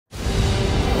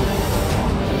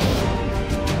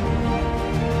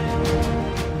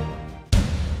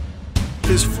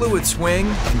His fluid swing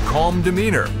and calm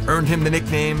demeanor earned him the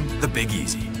nickname the Big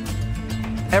Easy.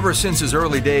 Ever since his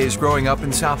early days growing up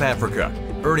in South Africa,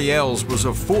 Ernie Els was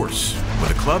a force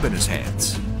with a club in his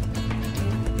hands.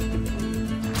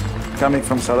 Coming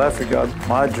from South Africa,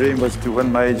 my dream was to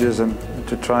win majors and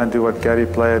to try and do what Gary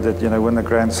Player did, win the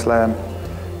Grand Slam,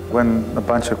 win a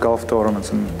bunch of golf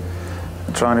tournaments and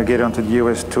trying to get onto the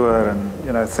US Tour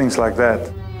and, things like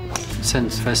that.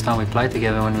 Since the first time we played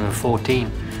together when we were 14,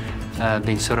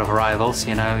 been sort of rivals,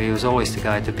 he was always the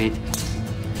guy to beat.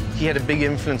 He had a big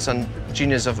influence on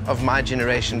juniors of my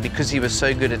generation because he was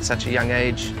so good at such a young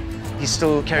age. He's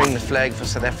still carrying the flag for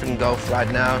South African golf right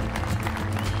now.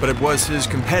 But it was his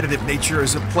competitive nature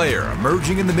as a player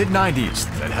emerging in the mid-90s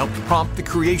that helped prompt the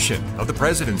creation of the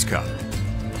President's Cup.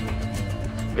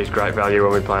 He's great value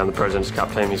when we play on the President's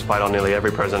Cup team. He's played on nearly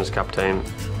every President's Cup team.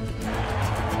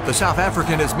 The South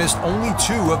African has missed only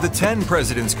 2 of the 10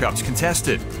 President's Cups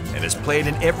contested and has played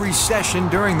in every session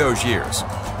during those years,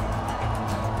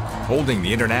 holding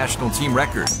the international team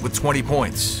record with 20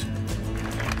 points.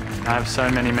 I have so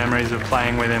many memories of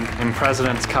playing with him in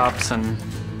President's Cups and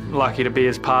lucky to be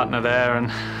his partner there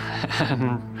and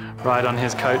ride on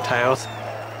his coattails.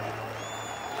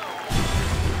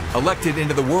 Elected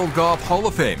into the World Golf Hall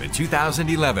of Fame in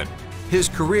 2011, his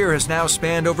career has now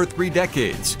spanned over 3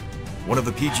 decades. One of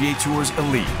the PGA Tour's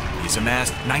elite, he's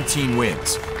amassed 19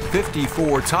 wins,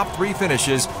 54 top 3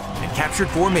 finishes, and captured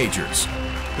 4 majors.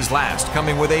 His last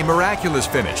coming with a miraculous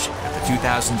finish at the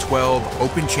 2012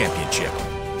 Open Championship.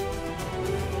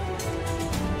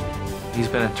 He's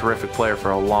been a terrific player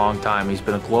for a long time. He's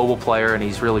been a global player and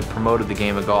he's really promoted the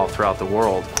game of golf throughout the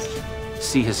world.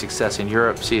 See his success in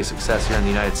Europe, see his success here in the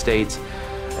United States.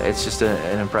 It's just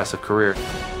an impressive career.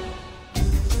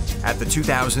 At the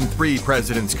 2003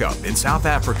 President's Cup in South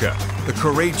Africa, the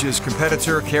courageous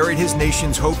competitor carried his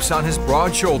nation's hopes on his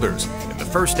broad shoulders in the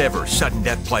first ever sudden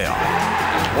death playoff.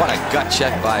 What a gut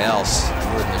check by Els.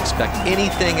 I wouldn't expect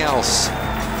anything else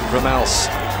from Els.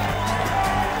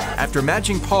 After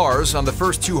matching pars on the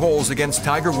first 2 holes against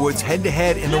Tiger Woods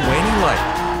head-to-head in the waning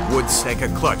light, Woods sank a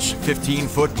clutch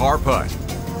 15-foot par putt.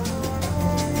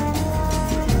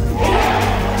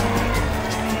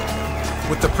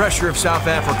 With the pressure of South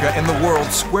Africa and the world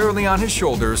squarely on his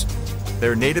shoulders,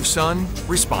 their native son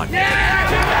responded.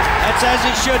 That's as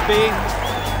it should be.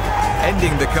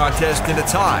 Ending the contest in a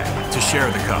tie to share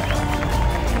the cup.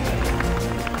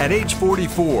 At age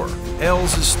 44,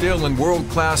 Els is still in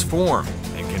world-class form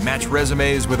and can match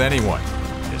resumes with anyone.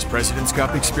 His President's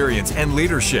Cup experience and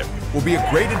leadership will be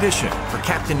a great addition for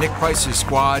Captain Nick Price's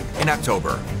squad in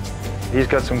October. He's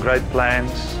got some great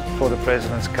plans for the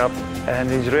President's Cup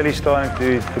and he's really starting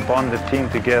to bond the team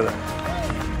together.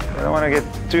 I don't want to get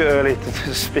too early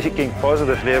to speaking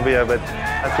positively here, but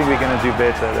I think we're going to do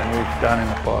better than we've done in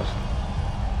the past.